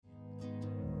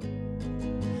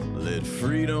Let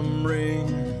freedom ring.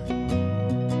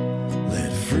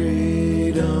 Let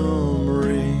freedom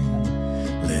ring.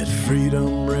 Let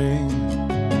freedom ring.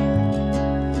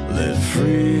 Let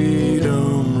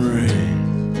freedom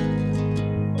ring.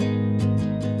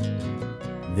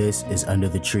 This is Under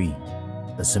the Tree,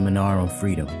 a seminar on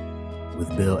freedom with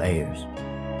Bill Ayers.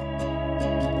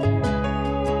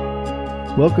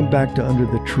 Welcome back to Under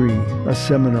the Tree, a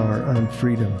seminar on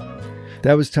freedom.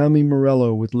 That was Tommy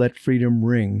Morello with Let Freedom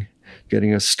Ring,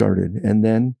 getting us started. And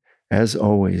then, as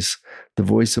always, the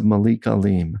voice of Malik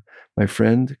Aleem, my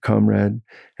friend, comrade,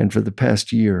 and for the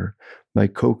past year, my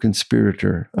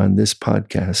co-conspirator on this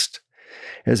podcast.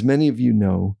 As many of you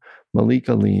know, Malik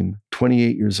Aleem,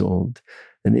 28 years old,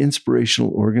 an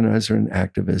inspirational organizer and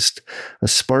activist, a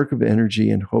spark of energy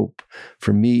and hope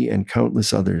for me and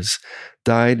countless others,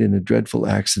 died in a dreadful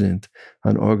accident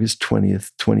on August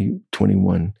 20th,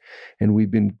 2021, and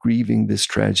we've been grieving this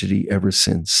tragedy ever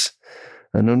since.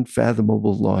 An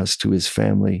unfathomable loss to his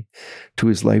family, to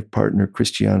his life partner,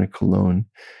 Christiana Colon,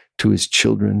 to his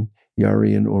children,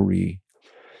 Yari and Ori,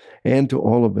 and to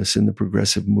all of us in the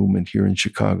progressive movement here in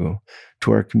Chicago,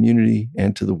 to our community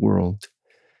and to the world.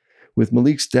 With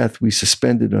Malik's death, we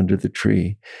suspended Under the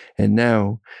Tree, and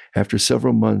now, after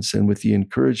several months and with the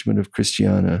encouragement of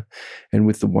Christiana, and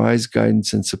with the wise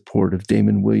guidance and support of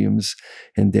Damon Williams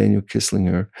and Daniel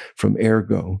Kisslinger from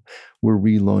Ergo, we're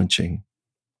relaunching.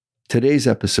 Today's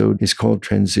episode is called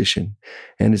Transition,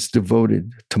 and it's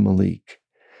devoted to Malik.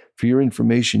 For your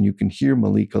information, you can hear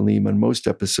Malik Aleem on most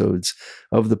episodes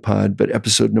of the pod, but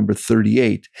episode number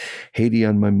 38, Haiti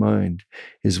on My Mind,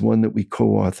 is one that we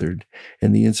co-authored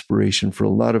and the inspiration for a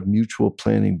lot of mutual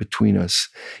planning between us,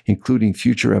 including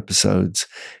future episodes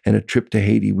and a trip to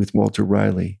Haiti with Walter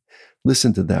Riley.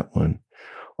 Listen to that one.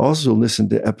 Also listen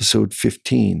to episode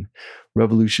 15,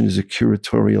 Revolution is a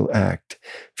Curatorial Act,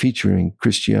 featuring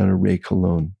Christiana Ray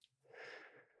Colon.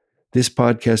 This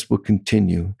podcast will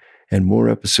continue, and more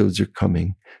episodes are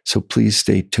coming, so please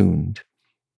stay tuned.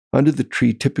 Under the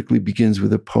Tree typically begins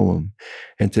with a poem,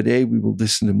 and today we will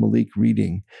listen to Malik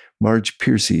reading Marge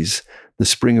Piercy's The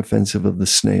Spring Offensive of the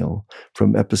Snail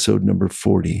from episode number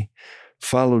 40,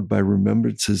 followed by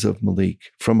remembrances of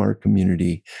Malik from our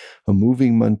community, a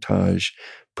moving montage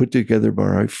put together by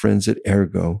our friends at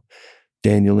Ergo,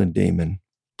 Daniel and Damon.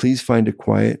 Please find a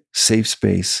quiet, safe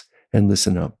space and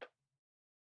listen up.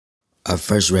 Our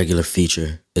first regular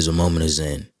feature is A Moment of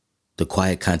Zen, the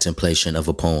quiet contemplation of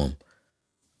a poem.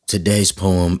 Today's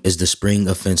poem is The Spring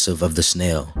Offensive of the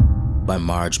Snail by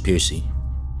Marge Piercy.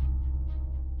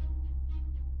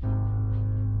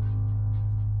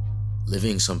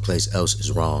 Living someplace else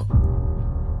is wrong.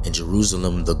 In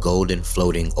Jerusalem, the golden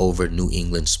floating over New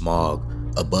England smog,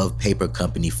 above paper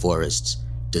company forests,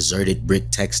 deserted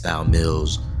brick textile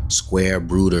mills, square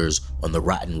brooders on the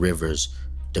rotten rivers,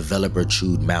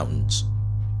 developer-chewed mountains.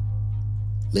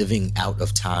 Living out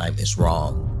of time is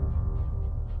wrong.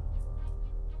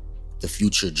 The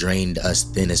future drained us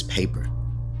thin as paper.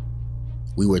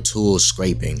 We were tools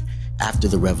scraping. After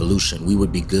the revolution, we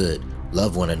would be good,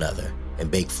 love one another,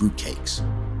 and bake fruitcakes.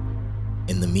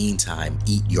 In the meantime,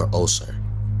 eat your ulcer.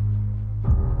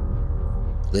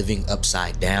 Living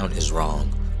upside down is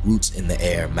wrong. Roots in the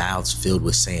air, mouths filled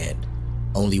with sand.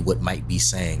 Only what might be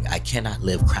saying, I cannot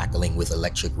live crackling with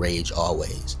electric rage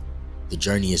always. The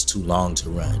journey is too long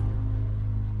to run.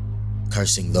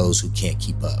 Cursing those who can't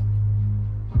keep up.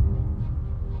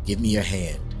 Give me your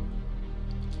hand.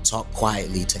 Talk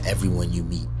quietly to everyone you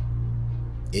meet.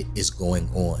 It is going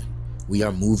on. We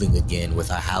are moving again with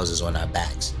our houses on our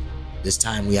backs. This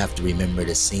time we have to remember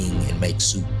to sing and make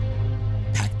soup.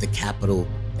 Pack the capital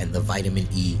and the vitamin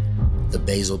E, the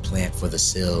basil plant for the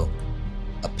sill,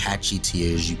 Apache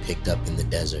tears you picked up in the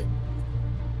desert.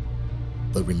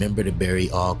 But remember to bury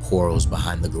all quarrels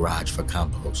behind the garage for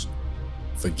compost.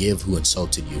 Forgive who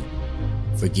insulted you.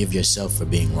 Forgive yourself for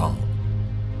being wrong.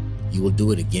 You will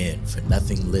do it again, for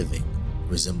nothing living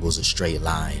resembles a straight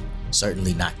line.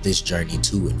 Certainly not this journey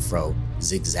to and fro,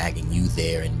 zigzagging you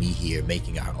there and me here,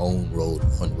 making our own road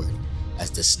onward, as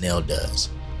the snail does.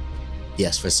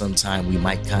 Yes, for some time we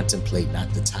might contemplate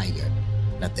not the tiger,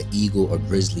 not the eagle or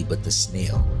grizzly, but the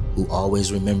snail, who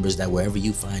always remembers that wherever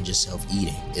you find yourself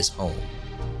eating is home,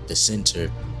 the center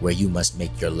where you must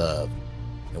make your love,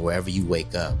 and wherever you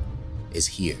wake up is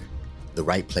here, the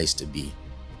right place to be,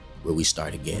 where we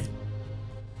start again.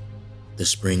 The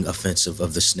Spring Offensive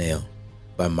of the Snail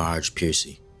by Marge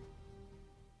Piercy.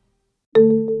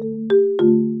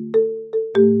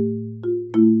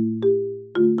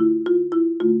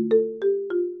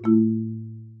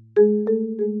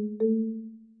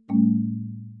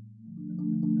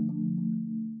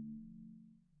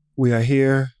 We are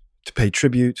here to pay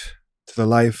tribute to the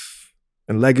life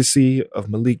and legacy of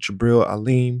Malik Jabril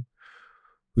Aleem,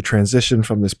 who transitioned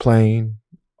from this plane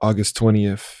August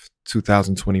 20th,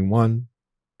 2021.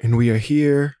 And we are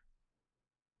here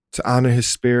to honor his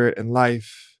spirit and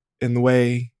life in the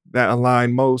way that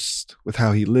align most with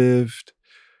how he lived,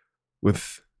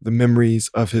 with the memories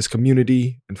of his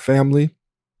community and family.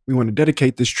 We want to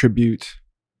dedicate this tribute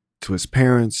to his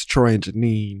parents, Troy and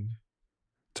Janine,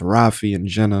 to Rafi and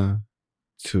Jenna,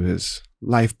 to his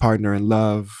life partner in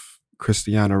love,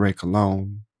 Christiana Ray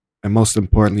Colon, and most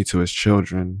importantly to his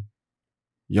children,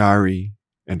 Yari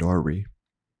and Ori.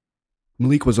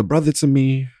 Malik was a brother to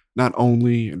me, not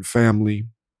only in family,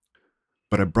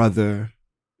 but a brother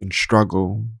in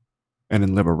struggle and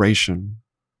in liberation.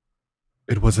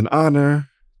 It was an honor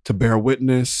to bear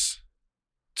witness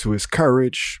to his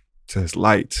courage, to his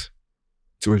light,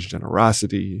 to his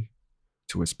generosity,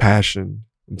 to his passion,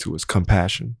 and to his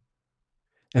compassion.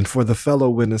 And for the fellow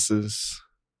witnesses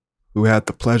who had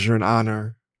the pleasure and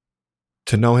honor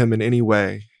to know him in any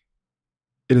way,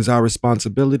 it is our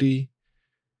responsibility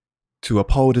to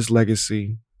uphold his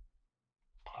legacy.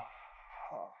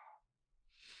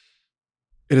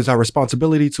 It is our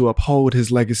responsibility to uphold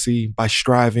his legacy by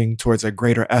striving towards a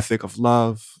greater ethic of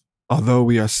love, although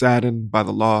we are saddened by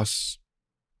the loss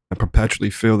and perpetually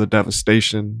feel the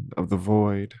devastation of the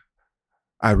void.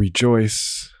 I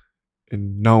rejoice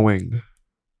in knowing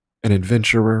an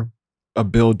adventurer, a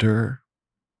builder,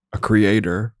 a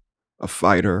creator, a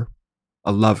fighter,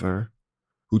 a lover,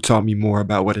 who taught me more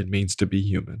about what it means to be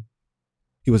human.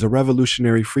 He was a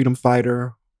revolutionary freedom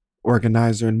fighter,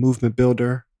 organizer and movement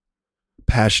builder,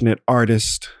 passionate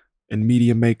artist and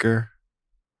media maker,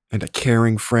 and a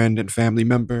caring friend and family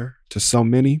member to so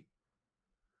many.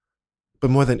 But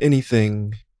more than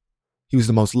anything, he was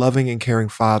the most loving and caring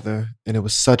father, and it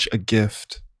was such a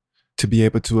gift to be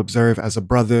able to observe as a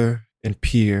brother and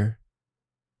peer,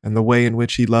 and the way in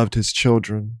which he loved his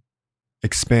children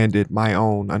expanded my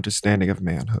own understanding of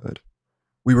manhood.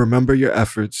 We remember your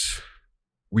efforts,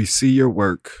 we see your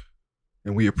work,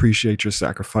 and we appreciate your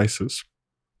sacrifices.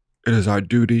 It is our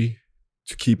duty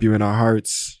to keep you in our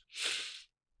hearts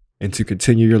and to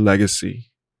continue your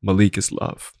legacy. Malik is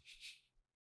love.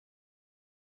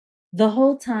 The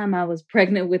whole time I was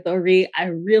pregnant with Ori, I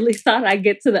really thought I'd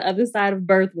get to the other side of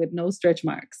birth with no stretch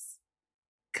marks.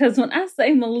 Because when I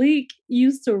say Malik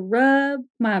used to rub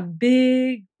my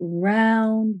big,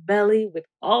 round belly with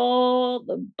all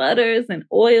the butters and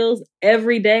oils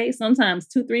every day, sometimes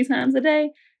 2-3 times a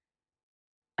day,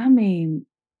 I mean,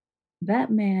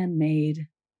 that man made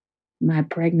my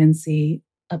pregnancy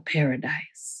a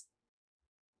paradise.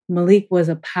 Malik was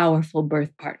a powerful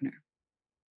birth partner.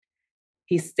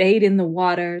 He stayed in the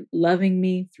water, loving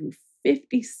me through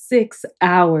 56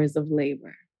 hours of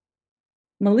labor.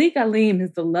 Malik Aleem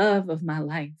is the love of my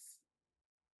life.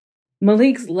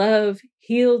 Malik's love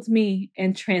healed me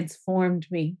and transformed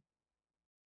me.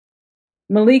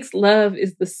 Malik's love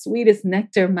is the sweetest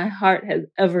nectar my heart has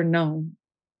ever known.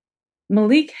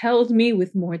 Malik held me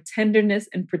with more tenderness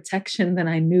and protection than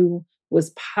I knew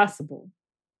was possible.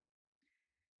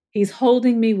 He's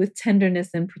holding me with tenderness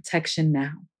and protection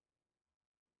now.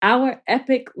 Our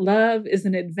epic love is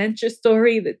an adventure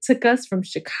story that took us from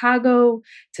Chicago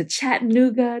to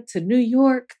Chattanooga to New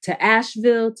York to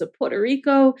Asheville to Puerto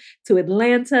Rico to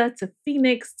Atlanta to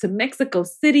Phoenix to Mexico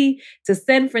City to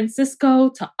San Francisco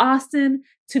to Austin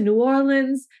to New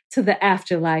Orleans to the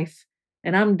afterlife.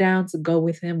 And I'm down to go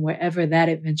with him wherever that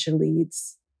adventure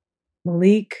leads.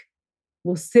 Malik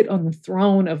will sit on the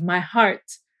throne of my heart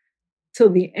till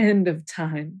the end of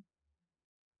time.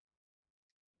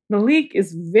 Malik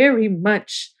is very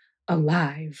much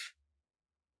alive.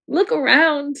 Look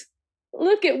around.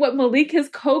 Look at what Malik has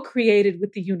co-created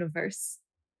with the universe.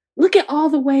 Look at all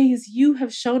the ways you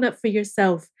have shown up for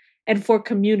yourself and for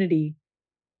community.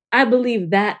 I believe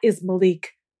that is Malik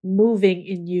moving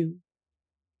in you.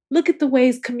 Look at the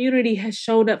ways community has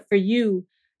shown up for you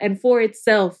and for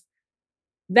itself.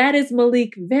 That is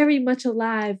Malik very much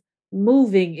alive,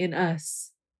 moving in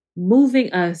us,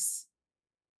 moving us,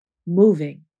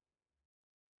 moving.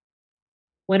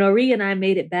 When Ori and I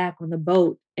made it back on the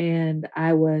boat and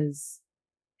I was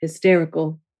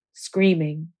hysterical,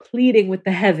 screaming, pleading with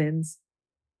the heavens,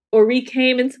 Ori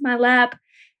came into my lap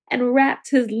and wrapped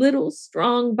his little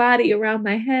strong body around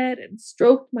my head and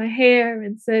stroked my hair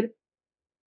and said,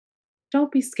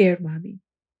 "Don't be scared, Mommy.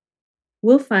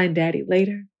 We'll find Daddy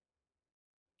later.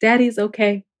 Daddy's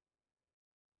okay."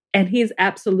 And he's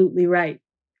absolutely right.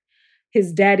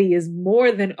 His daddy is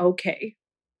more than okay.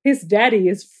 His daddy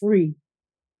is free.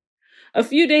 A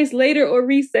few days later,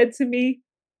 Ori said to me,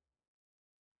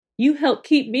 "You helped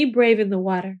keep me brave in the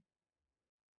water.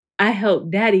 I help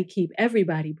Daddy keep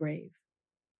everybody brave.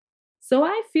 So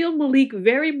I feel Malik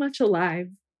very much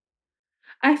alive.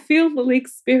 I feel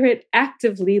Malik's spirit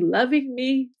actively loving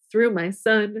me through my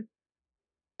son.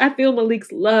 I feel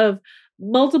Malik's love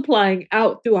multiplying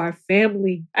out through our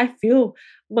family. I feel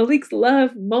Malik's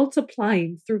love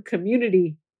multiplying through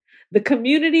community. The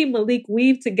community Malik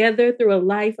weaved together through a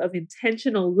life of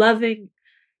intentional loving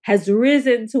has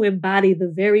risen to embody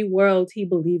the very world he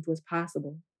believed was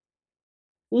possible.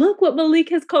 Look what Malik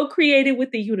has co-created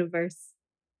with the universe.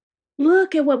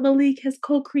 Look at what Malik has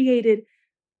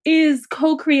is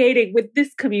co-creating with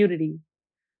this community.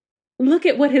 Look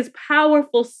at what his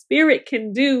powerful spirit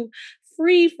can do,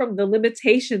 free from the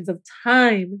limitations of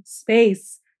time,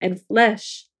 space, and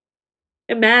flesh.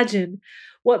 Imagine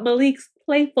what Malik's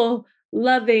playful,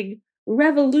 loving,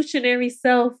 revolutionary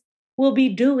self will be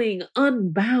doing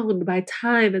unbound by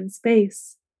time and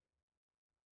space.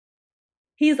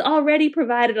 He's already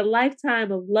provided a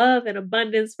lifetime of love and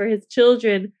abundance for his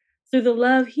children through the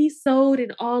love he sowed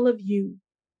in all of you.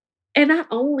 And not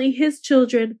only his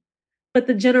children, but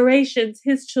the generations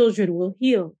his children will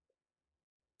heal.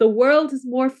 The world is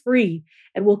more free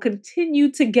and will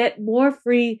continue to get more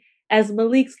free as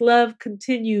Malik's love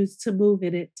continues to move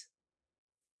in it.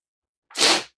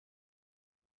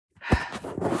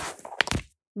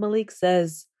 Malik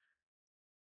says,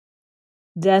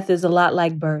 death is a lot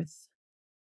like birth.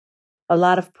 A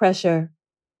lot of pressure.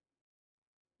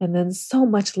 And then so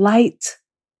much light.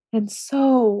 And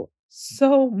so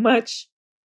much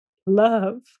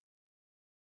love.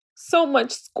 So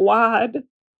much squad.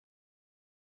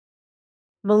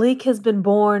 Malik has been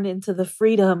born into the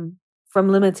freedom from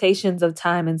limitations of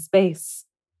time and space.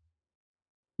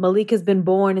 Malik has been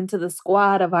born into the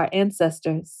squad of our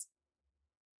ancestors.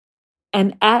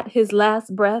 And at his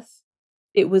last breath,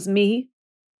 it was me,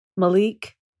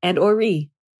 Malik, and Ori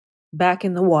back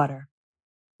in the water.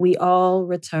 We all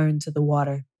returned to the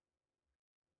water.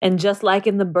 And just like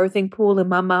in the birthing pool in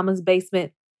my mama's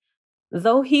basement,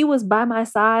 though he was by my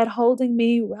side, holding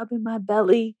me, rubbing my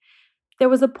belly, there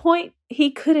was a point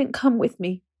he couldn't come with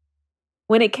me.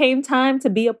 When it came time to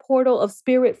be a portal of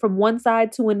spirit from one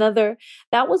side to another,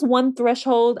 that was one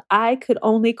threshold I could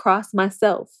only cross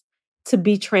myself to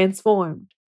be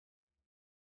transformed.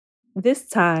 This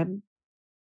time,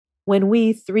 when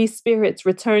we three spirits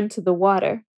returned to the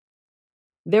water,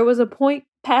 there was a point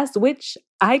past which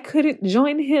I couldn't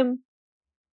join him,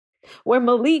 where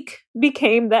Malik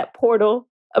became that portal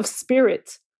of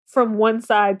spirit from one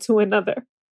side to another,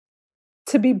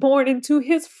 to be born into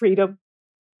his freedom,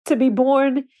 to be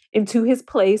born into his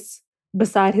place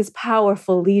beside his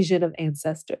powerful legion of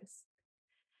ancestors,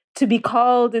 to be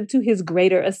called into his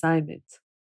greater assignment.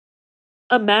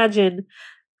 Imagine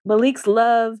Malik's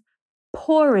love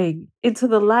pouring into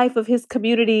the life of his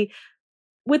community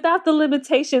without the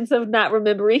limitations of not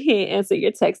remembering he didn't answer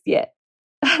your text yet.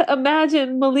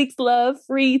 Imagine Malik's love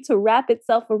free to wrap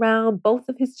itself around both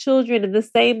of his children in the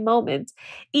same moment,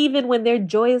 even when they're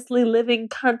joyously living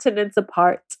continents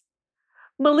apart.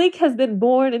 Malik has been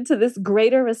born into this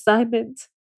greater assignment,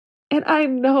 and I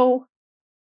know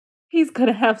he's going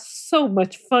to have so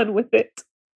much fun with it.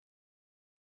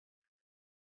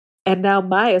 And now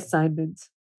my assignment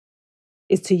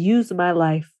is to use my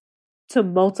life to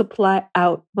multiply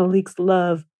out Malik's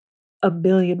love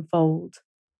 1,000,000-fold.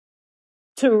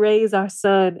 To raise our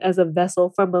son as a vessel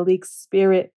for Malik's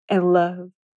spirit and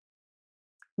love.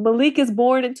 Malik is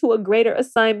born into a greater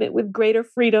assignment with greater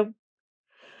freedom.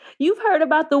 You've heard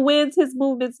about the wins his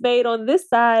movements made on this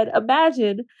side.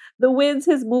 Imagine the wins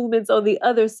his movements on the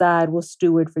other side will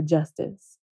steward for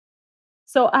justice.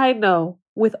 So I know,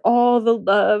 with all the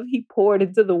love he poured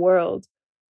into the world,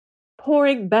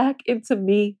 pouring back into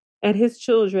me and his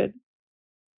children,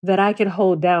 that I can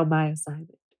hold down my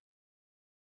assignment.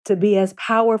 To be as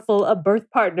powerful a birth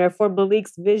partner for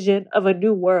Malik's vision of a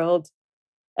new world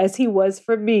as he was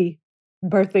for me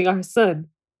birthing our son.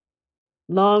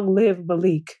 Long live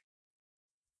Malik.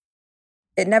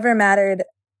 It never mattered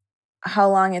how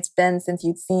long it's been since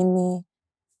you'd seen me,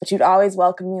 but you'd always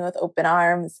welcome me with open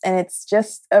arms. And it's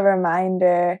just a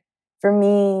reminder for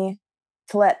me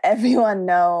to let everyone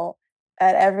know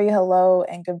at every hello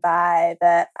and goodbye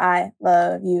that I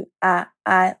love you. I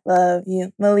love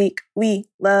you, Malik. We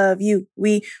love you.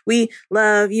 We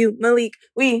love you, Malik.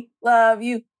 We love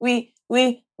you. We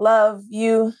love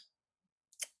you.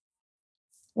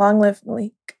 Long live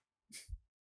Malik.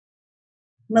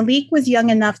 Malik was young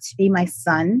enough to be my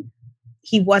son.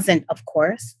 He wasn't, of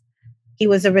course. He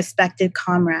was a respected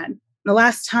comrade. The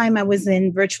last time I was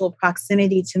in virtual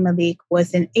proximity to Malik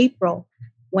was in April,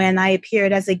 when I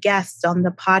appeared as a guest on the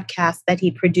podcast that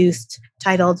he produced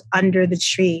titled Under the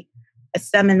Tree, a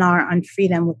seminar on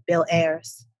freedom with Bill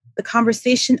Ayers. The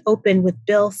conversation opened with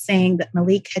Bill saying that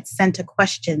Malik had sent a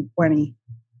question for me.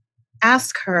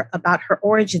 Ask her about her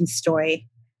origin story,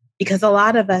 because a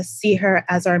lot of us see her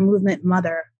as our movement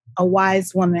mother, a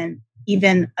wise woman,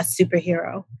 even a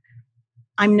superhero.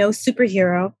 I'm no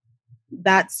superhero,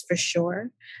 that's for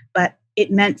sure, but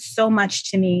it meant so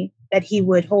much to me that he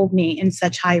would hold me in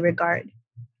such high regard.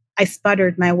 I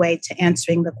sputtered my way to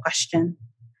answering the question.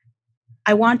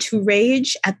 I want to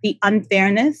rage at the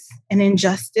unfairness and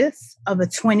injustice of a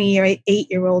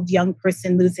 28-year-old young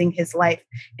person losing his life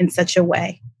in such a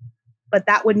way. But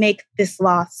that would make this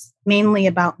loss mainly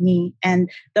about me. And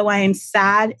though I am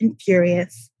sad and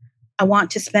furious, I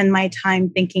want to spend my time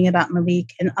thinking about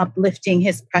Malik and uplifting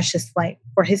his precious life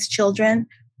for his children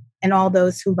and all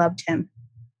those who loved him.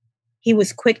 He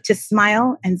was quick to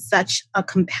smile and such a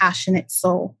compassionate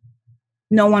soul.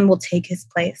 No one will take his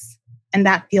place, and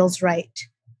that feels right.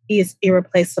 He is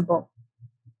irreplaceable.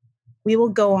 We will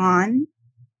go on.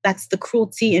 That's the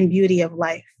cruelty and beauty of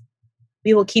life.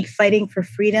 We will keep fighting for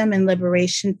freedom and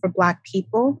liberation for Black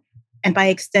people, and by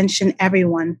extension,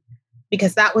 everyone,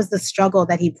 because that was the struggle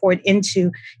that he poured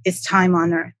into his time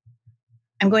on earth.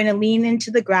 I'm going to lean into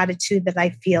the gratitude that I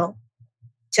feel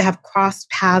to have crossed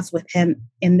paths with him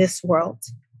in this world.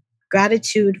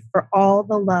 Gratitude for all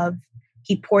the love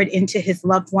he poured into his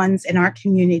loved ones in our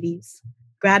communities.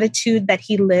 Gratitude that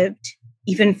he lived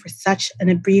even for such an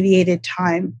abbreviated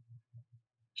time.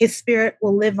 His spirit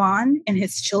will live on in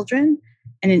his children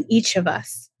and in each of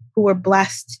us who were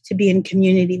blessed to be in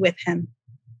community with him.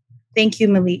 Thank you,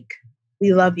 Malik.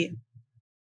 We love you.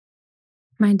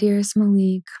 My dearest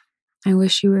Malik, I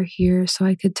wish you were here so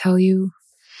I could tell you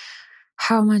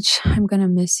how much I'm going to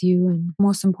miss you, and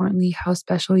most importantly, how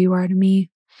special you are to me.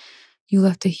 You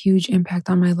left a huge impact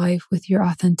on my life with your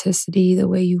authenticity, the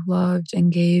way you loved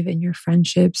and gave, and your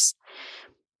friendships.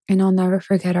 And I'll never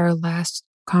forget our last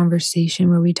conversation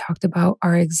where we talked about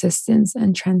our existence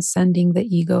and transcending the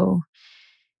ego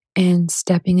and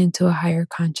stepping into a higher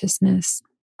consciousness.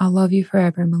 I'll love you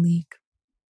forever, Malik.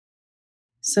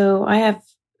 So I have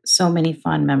so many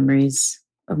fond memories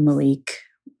of Malik.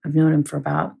 I've known him for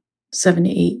about 7 to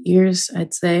 8 years,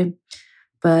 I'd say.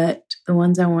 But the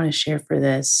ones I want to share for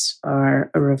this are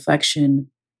a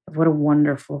reflection of what a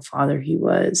wonderful father he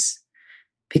was,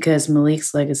 because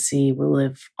Malik's legacy will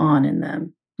live on in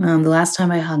them. The last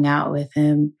time I hung out with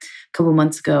him a couple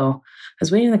months ago, I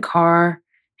was waiting in the car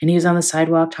and he was on the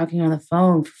sidewalk talking on the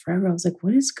phone for forever. I was like,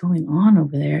 what is going on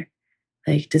over there?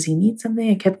 Like, does he need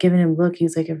something? I kept giving him a look. He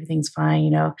was like, everything's fine,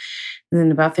 you know. And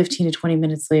then about 15 to 20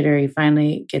 minutes later, he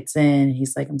finally gets in. And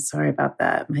he's like, I'm sorry about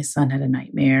that. My son had a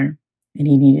nightmare and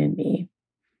he needed me.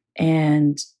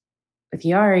 And with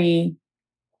Yari,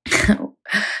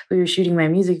 we were shooting my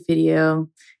music video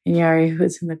and Yari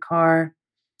was in the car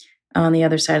on the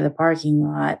other side of the parking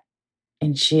lot.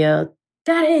 And she yelled,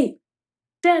 Daddy,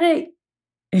 Daddy.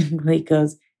 And Malik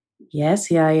goes,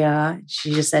 yes, yeah.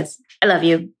 She just says, I love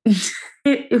you.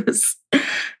 It was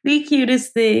the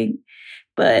cutest thing.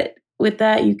 But with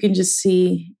that, you can just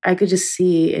see, I could just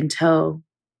see and tell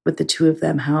with the two of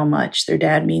them how much their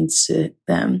dad means to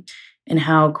them and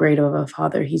how great of a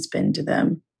father he's been to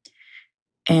them.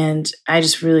 And I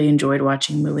just really enjoyed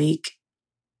watching Malik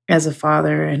as a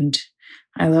father, and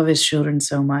I love his children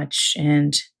so much.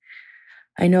 And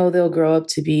I know they'll grow up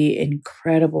to be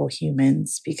incredible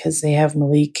humans because they have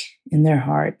Malik in their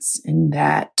hearts, and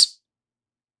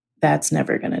that's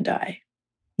never going to die.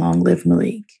 Long live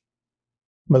Malik.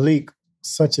 Malik,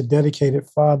 such a dedicated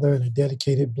father and a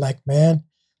dedicated Black man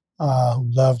who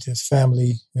loved his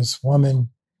family, his woman,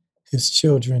 his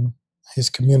children, his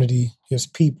community, his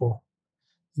people.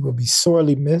 He will be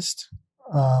sorely missed.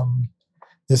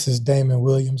 This is Damon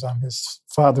Williams. I'm his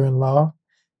father-in-law,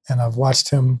 and I've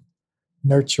watched him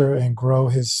nurture and grow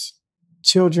his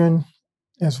children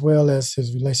as well as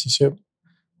his relationship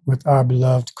with our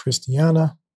beloved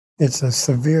Christiana. It's a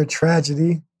severe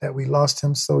tragedy that we lost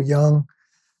him so young.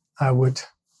 I would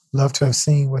love to have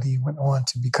seen what he went on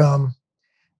to become,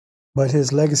 but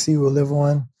his legacy will live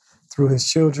on through his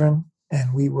children,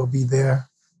 and we will be there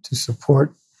to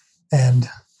support and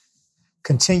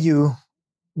continue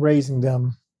raising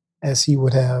them as he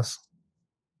would have.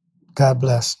 God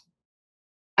bless.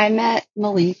 I met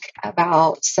Malik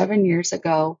about 7 years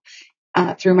ago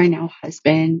through my now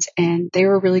husband, and they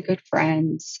were really good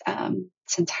friends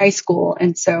since high school.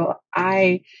 And so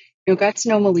I got to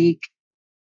know Malik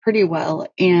pretty well.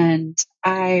 And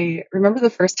I remember the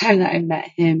first time that I met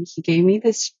him, he gave me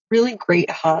this really great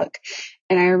hug.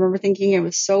 And I remember thinking it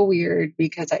was so weird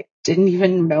because I didn't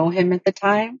even know him at the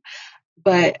time.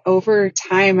 But over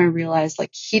time, I realized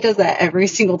like he does that every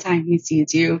single time he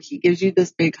sees you. He gives you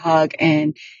this big hug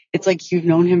and it's like you've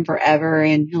known him forever,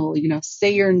 and he'll,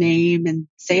 say your name and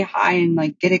say hi and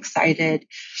like get excited.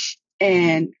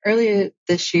 And earlier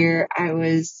this year, I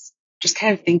was just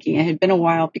kind of thinking it had been a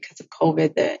while because of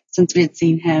COVID that since we had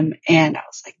seen him. And I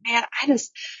was like, man,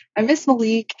 I miss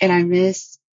Malik and I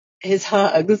miss his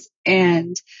hugs.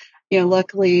 And,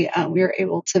 luckily we were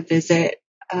able to visit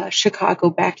Chicago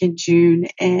back in June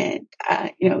and,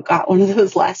 got one of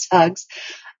those last hugs.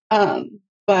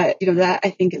 But, that I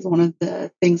think is one of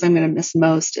the things I'm going to miss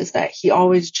most is that he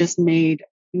always just made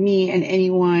me and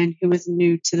anyone who was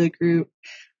new to the group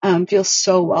feel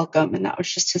so welcome. And that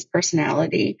was just his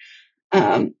personality.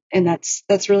 And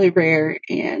that's really rare.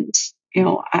 And,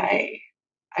 I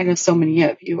know so many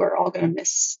of you are all going to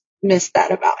miss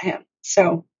that about him.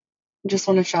 So I just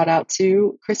want to shout out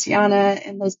to Christiana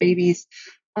and those babies.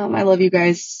 I love you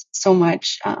guys so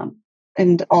much.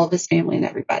 And all of his family and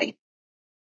everybody.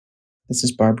 This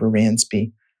is Barbara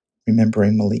Ransby,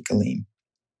 remembering Malik Alim.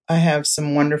 I have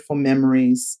some wonderful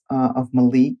memories of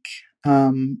Malik,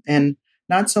 and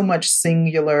not so much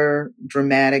singular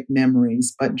dramatic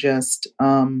memories, but just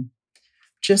the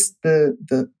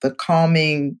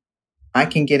calming, I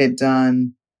can get it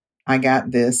done, I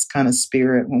got this kind of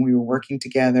spirit when we were working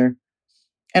together.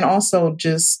 And also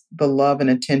just the love and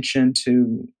attention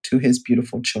to his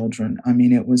beautiful children. I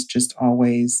mean, it was just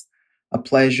always a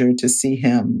pleasure to see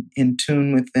him in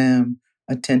tune with them,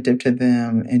 attentive to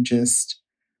them, and just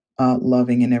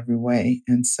loving in every way.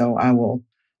 And so I will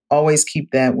always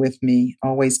keep that with me,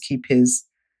 always keep his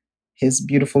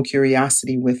beautiful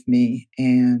curiosity with me,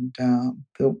 and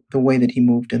the way that he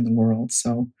moved in the world.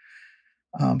 So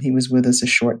he was with us a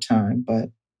short time,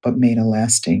 but made a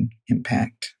lasting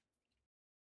impact.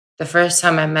 The first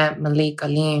time I met Malik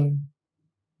Alim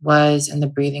was in the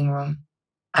breathing room.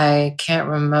 I can't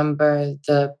remember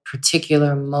the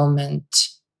particular moment,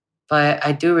 but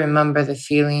I do remember the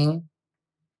feeling.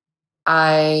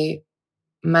 I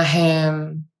met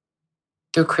him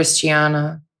through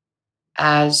Christiana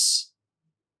as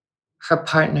her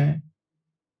partner.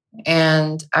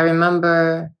 And I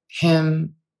remember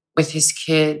him with his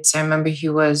kids. I remember he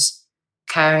was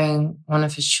carrying one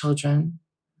of his children.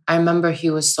 I remember he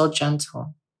was so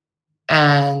gentle.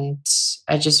 And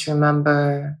I just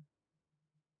remember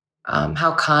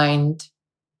how kind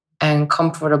and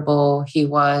comfortable he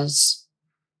was.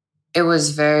 It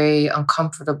was very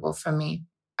uncomfortable for me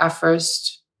at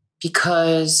first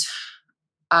because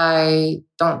I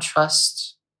don't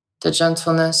trust the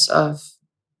gentleness of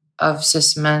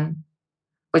cis men,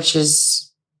 which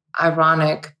is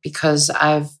ironic because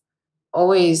I've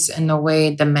always, in a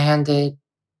way, demanded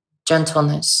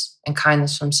gentleness and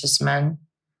kindness from cis men.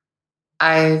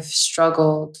 I've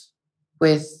struggled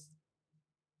with,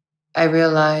 I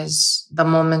realize, the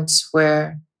moments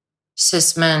where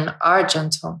cis men are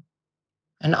gentle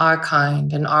and are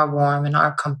kind and are warm and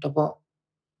are comfortable.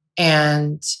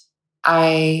 And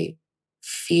I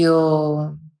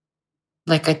feel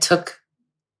like I took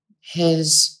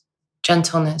his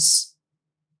gentleness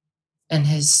and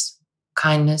his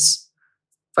kindness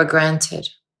for granted.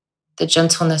 The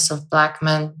gentleness of Black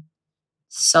men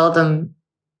seldom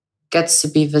gets to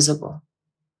be visible.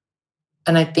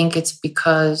 And I think it's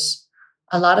because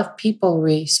a lot of people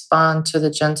respond to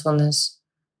the gentleness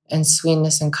and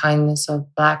sweetness and kindness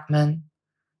of Black men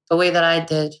the way that I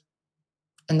did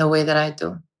and the way that I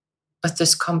do, with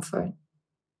discomfort.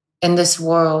 In this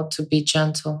world, to be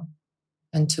gentle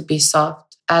and to be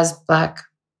soft. As Black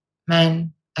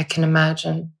men, I can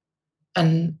imagine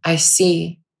and I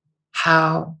see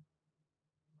how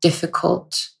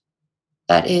difficult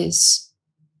that is.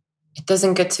 It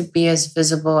doesn't get to be as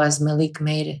visible as Malik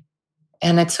made it.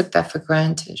 And I took that for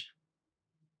granted.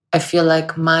 I feel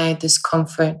like my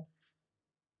discomfort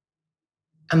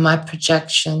and my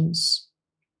projections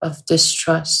of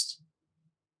distrust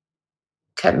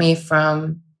kept me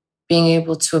from being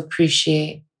able to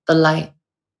appreciate the light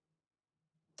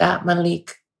that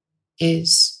Malik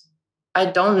is. I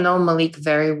don't know Malik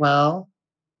very well,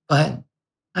 but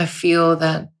I feel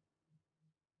that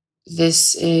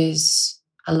this is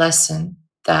a lesson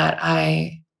that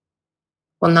I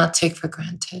will not take for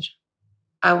granted.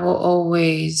 I will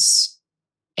always,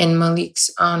 in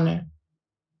Malik's honor,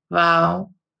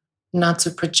 vow not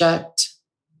to project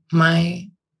my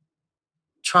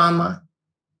trauma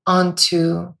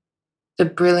onto the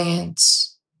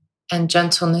brilliance and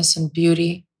gentleness and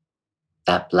beauty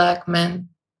that Black men,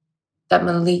 that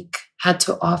Malik had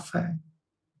to offer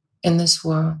in this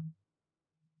world.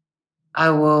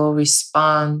 I will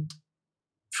respond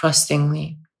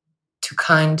trustingly to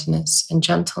kindness and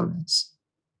gentleness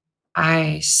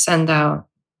I send out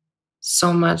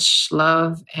so much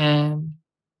love and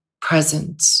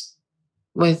presence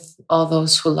with all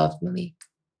those who love Malik,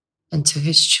 and to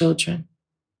his children,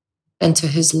 and to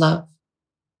his love.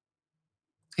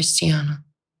 Christiana,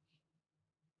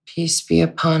 peace be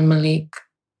upon Malik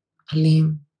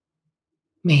Alim.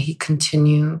 May he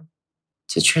continue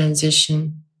to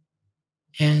transition,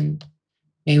 and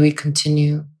may we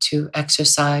continue to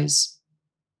exercise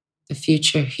the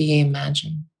future he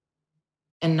imagined.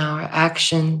 And our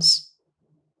actions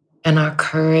and our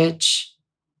courage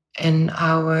and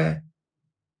our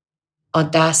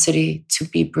audacity to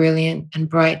be brilliant and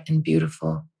bright and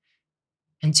beautiful,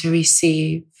 and to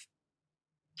receive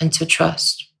and to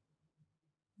trust.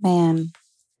 Man,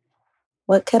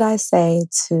 what could I say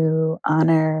to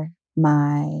honor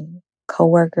my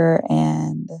coworker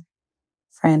and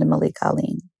friend Malik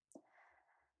Alim?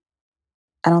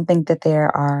 I don't think that there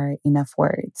are enough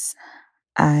words.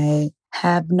 I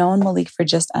have known Malik for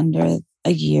just under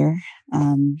a year.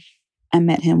 I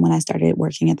met him when I started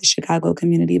working at the Chicago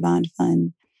Community Bond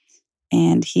Fund,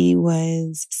 and he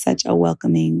was such a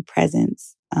welcoming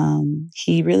presence.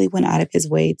 He really went out of his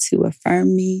way to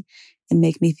affirm me and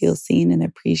make me feel seen and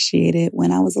appreciated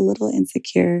when I was a little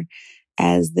insecure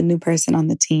as the new person on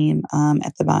the team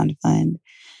at the Bond Fund.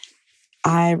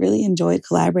 I really enjoyed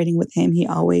collaborating with him. He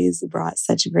always brought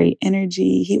such great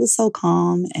energy. He was so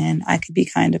calm, and I could be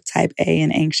kind of type A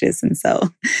and anxious. And so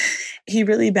he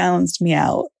really balanced me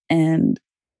out. And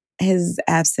his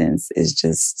absence is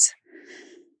just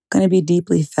going to be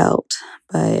deeply felt.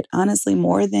 But honestly,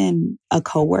 more than a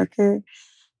coworker,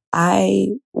 I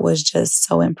was just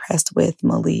so impressed with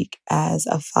Malik as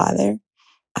a father.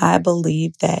 I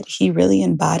believe that he really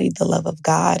embodied the love of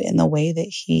God in the way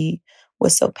that he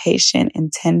was so patient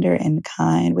and tender and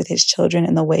kind with his children,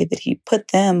 in the way that he put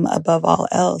them above all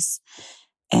else.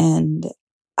 And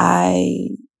I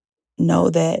know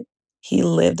that he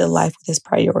lived a life with his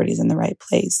priorities in the right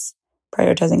place,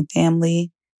 prioritizing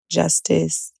family,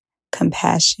 justice,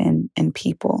 compassion, and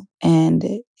people.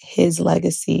 And his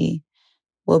legacy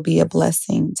will be a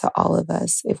blessing to all of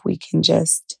us if we can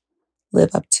just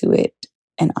live up to it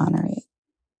and honor it.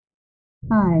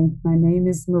 Hi, my name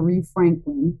is Marie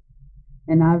Franklin,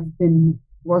 and I've been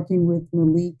working with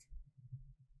Malik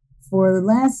for the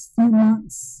last few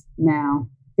months now.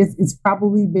 It's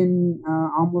probably been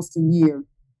almost a year.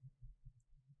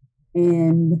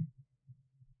 And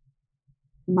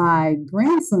my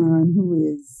grandson,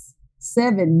 who is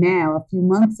 7 now, a few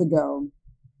months ago,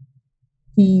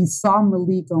 he saw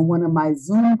Malik on one of my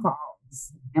Zoom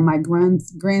calls. And my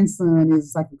grandson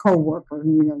is like a coworker.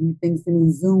 You know, he thinks any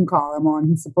Zoom call I'm on,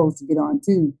 he's supposed to get on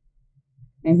too.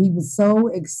 And he was so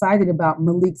excited about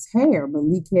Malik's hair.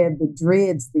 Malik had the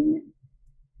dreads then.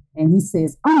 And he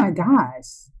says, "Oh my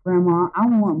gosh, Grandma, I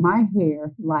want my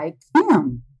hair like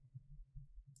him."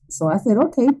 So I said,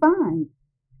 "Okay, fine."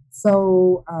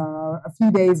 So a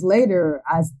few days later,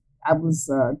 I was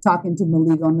talking to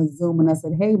Malik on the Zoom, and I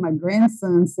said, "Hey, my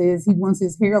grandson says he wants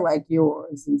his hair like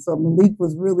yours." And so Malik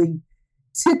was really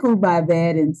tickled by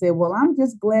that and said, "Well, I'm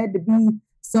just glad to be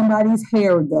somebody's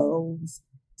hair goes."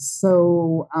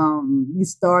 So we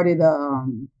started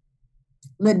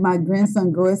letting my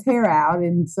grandson grow his hair out.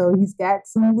 And so he's got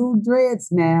some little dreads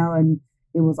now, and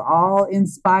it was all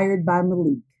inspired by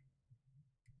Malik.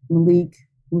 Malik,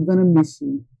 we're going to miss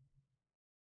you.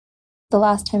 The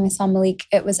last time I saw Malik,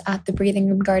 it was at the Breathing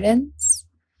Room Gardens.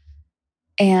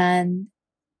 And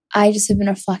I just have been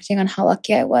reflecting on how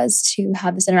lucky I was to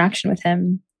have this interaction with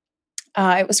him.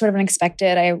 It was sort of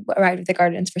unexpected. I arrived at the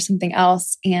gardens for something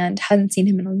else and hadn't seen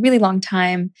him in a really long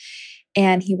time.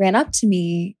 And he ran up to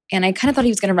me, and I kind of thought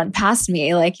he was going to run past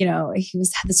me. Like, you know, he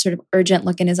had this sort of urgent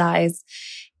look in his eyes.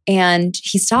 And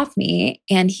he stopped me,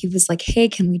 and he was like, "Hey,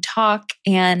 can we talk?"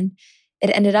 And it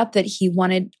ended up that he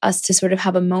wanted us to sort of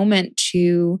have a moment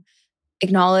to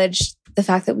acknowledge the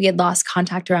fact that we had lost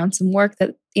contact around some work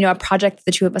that, you know, a project that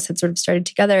the two of us had sort of started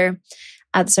together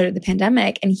at the start of the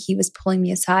pandemic. And he was pulling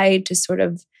me aside to sort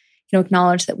of, you know,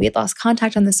 acknowledge that we had lost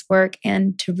contact on this work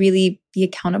and to really be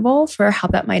accountable for how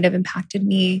that might have impacted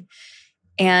me.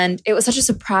 And it was such a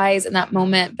surprise in that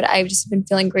moment, but I've just been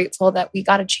feeling grateful that we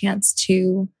got a chance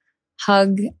to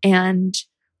hug and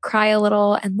cry a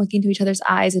little and look into each other's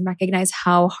eyes and recognize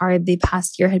how hard the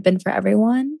past year had been for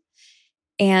everyone.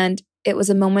 And it was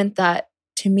a moment that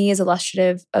to me is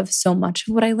illustrative of so much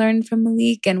of what I learned from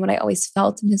Malik and what I always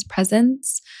felt in his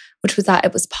presence, which was that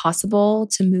it was possible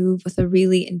to move with a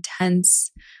really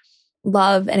intense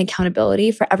love and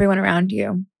accountability for everyone around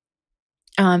you,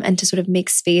 and to sort of make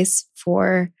space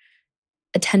for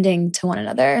attending to one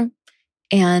another.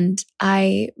 And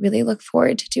I really look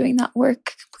forward to doing that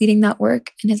work, completing that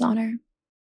work in his honor.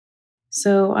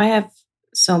 So I have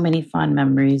so many fond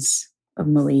memories of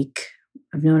Malik.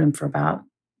 I've known him for about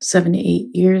 7 to 8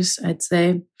 years, I'd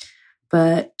say.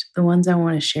 But the ones I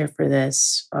want to share for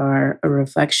this are a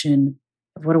reflection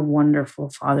of what a wonderful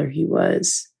father he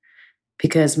was,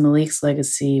 because Malik's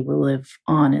legacy will live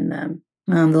on in them.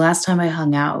 The last time I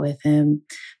hung out with him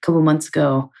a couple months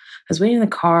ago, I was waiting in the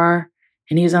car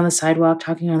and he was on the sidewalk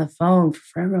talking on the phone for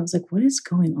forever. I was like, what is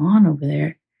going on over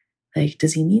there? Like,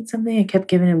 does he need something? I kept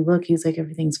giving him a look. He was like,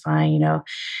 everything's fine, you know?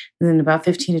 And then about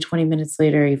 15 to 20 minutes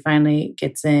later, he finally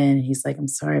gets in. And he's like, I'm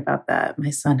sorry about that. My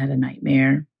son had a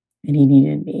nightmare and he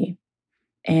needed me.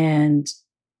 And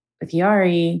with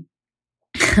Yari,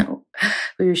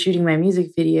 we were shooting my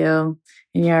music video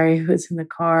and Yari was in the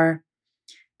car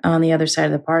on the other side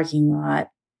of the parking lot.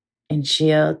 And she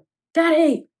yelled,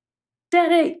 Daddy,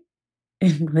 Daddy.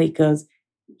 And Malik goes,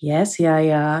 yes,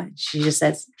 yeah. She just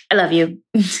says, I love you.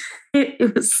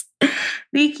 It was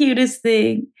the cutest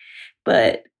thing.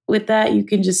 But with that, you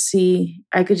can just see,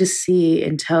 I could just see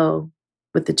and tell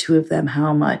with the two of them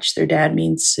how much their dad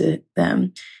means to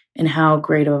them and how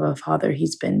great of a father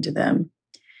he's been to them.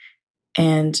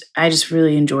 And I just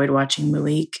really enjoyed watching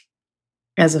Malik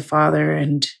as a father,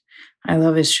 and I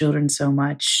love his children so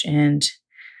much. And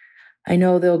I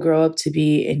know they'll grow up to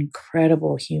be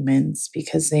incredible humans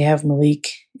because they have Malik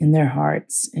in their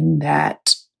hearts, and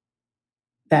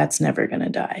that's never going to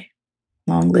die.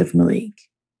 Long live Malik.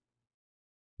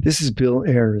 This is Bill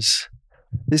Ayers.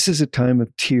 This is a time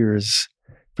of tears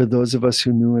for those of us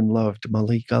who knew and loved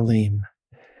Malik Alim.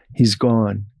 He's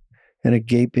gone, and a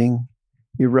gaping,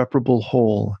 irreparable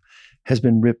hole has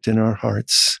been ripped in our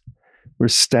hearts. We're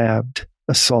stabbed,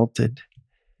 assaulted,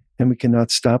 and we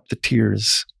cannot stop the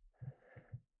tears.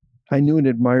 I knew and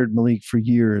admired Malik for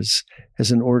years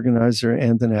as an organizer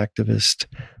and an activist,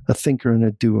 a thinker and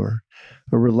a doer,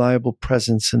 a reliable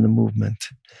presence in the movement.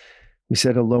 We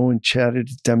said hello and chatted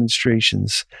at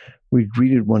demonstrations. We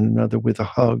greeted one another with a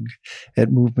hug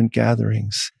at movement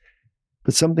gatherings.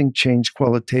 But something changed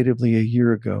qualitatively a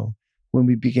year ago when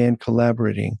we began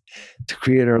collaborating to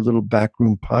create our little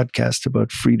backroom podcast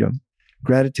about freedom.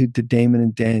 Gratitude to Damon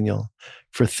and Daniel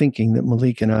for thinking that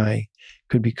Malik and I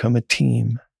could become a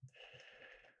team.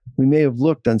 We may have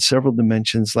looked on several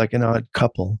dimensions like an odd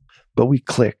couple, but we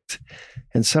clicked,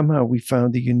 and somehow we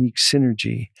found a unique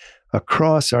synergy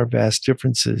across our vast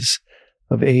differences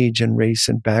of age and race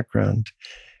and background,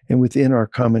 and within our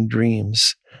common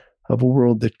dreams of a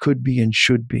world that could be and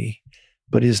should be,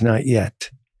 but is not yet.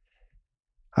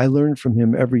 I learn from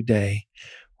him every day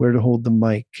where to hold the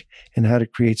mic and how to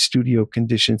create studio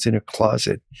conditions in a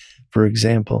closet, for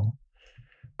example,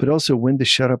 but also when to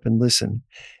shut up and listen,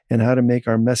 and how to make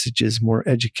our messages more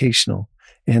educational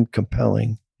and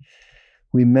compelling.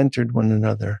 We mentored one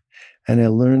another, and I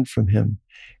learned from him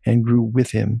and grew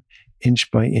with him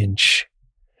inch by inch.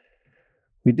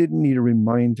 We didn't need a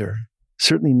reminder,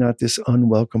 certainly not this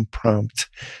unwelcome prompt,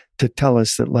 to tell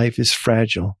us that life is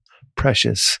fragile,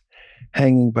 precious,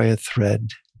 hanging by a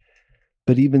thread.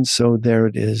 But even so, there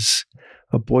it is,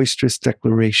 a boisterous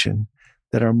declaration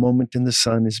that our moment in the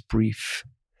sun is brief.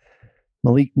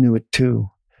 Malik knew it too.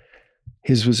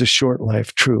 His was a short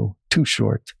life, true, too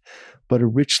short, but a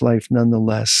rich life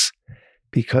nonetheless,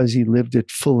 because he lived it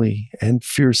fully and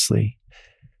fiercely,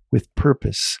 with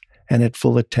purpose and at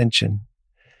full attention.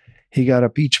 He got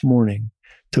up each morning,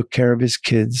 took care of his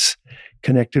kids,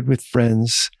 connected with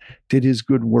friends, did his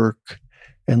good work,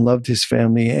 and loved his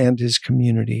family and his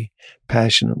community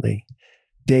passionately,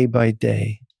 day by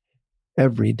day,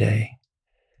 every day.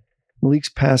 Malik's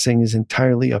passing is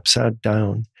entirely upside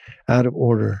down, out of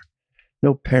order.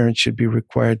 No parent should be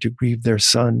required to grieve their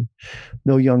son.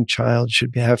 No young child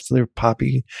should have their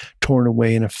poppy torn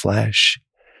away in a flash.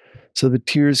 So the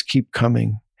tears keep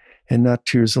coming, and not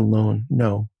tears alone,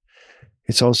 no.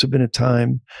 It's also been a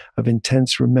time of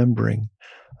intense remembering,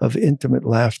 of intimate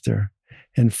laughter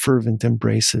and fervent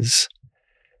embraces.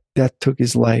 Death took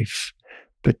his life,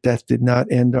 but death did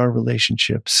not end our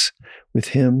relationships with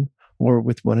him or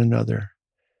with one another.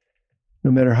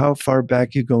 No matter how far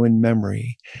back you go in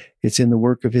memory, it's in the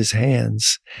work of his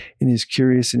hands, in his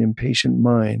curious and impatient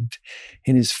mind,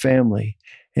 in his family,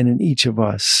 and in each of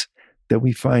us that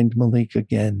we find Malik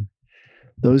again.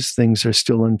 Those things are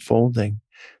still unfolding,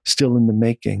 still in the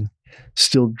making,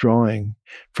 still drawing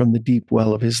from the deep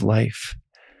well of his life.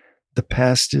 The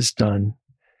past is done,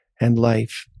 and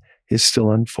life is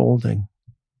still unfolding.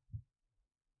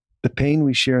 The pain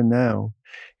we share now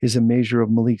is a measure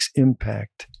of Malik's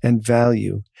impact and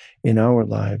value in our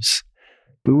lives.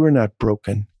 But we're not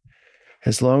broken.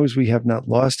 As long as we have not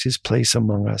lost his place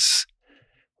among us,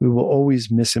 we will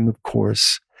always miss him, of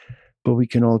course, but we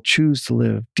can all choose to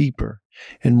live deeper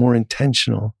and more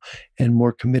intentional and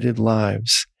more committed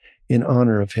lives in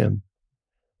honor of him.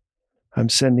 I'm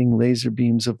sending laser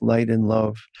beams of light and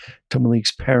love to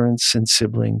Malik's parents and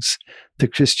siblings, to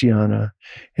Christiana,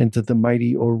 and to the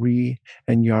mighty Ori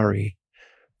and Yari.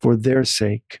 For their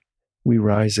sake, we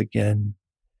rise again.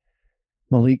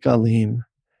 Malik Alim,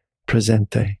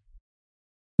 presente.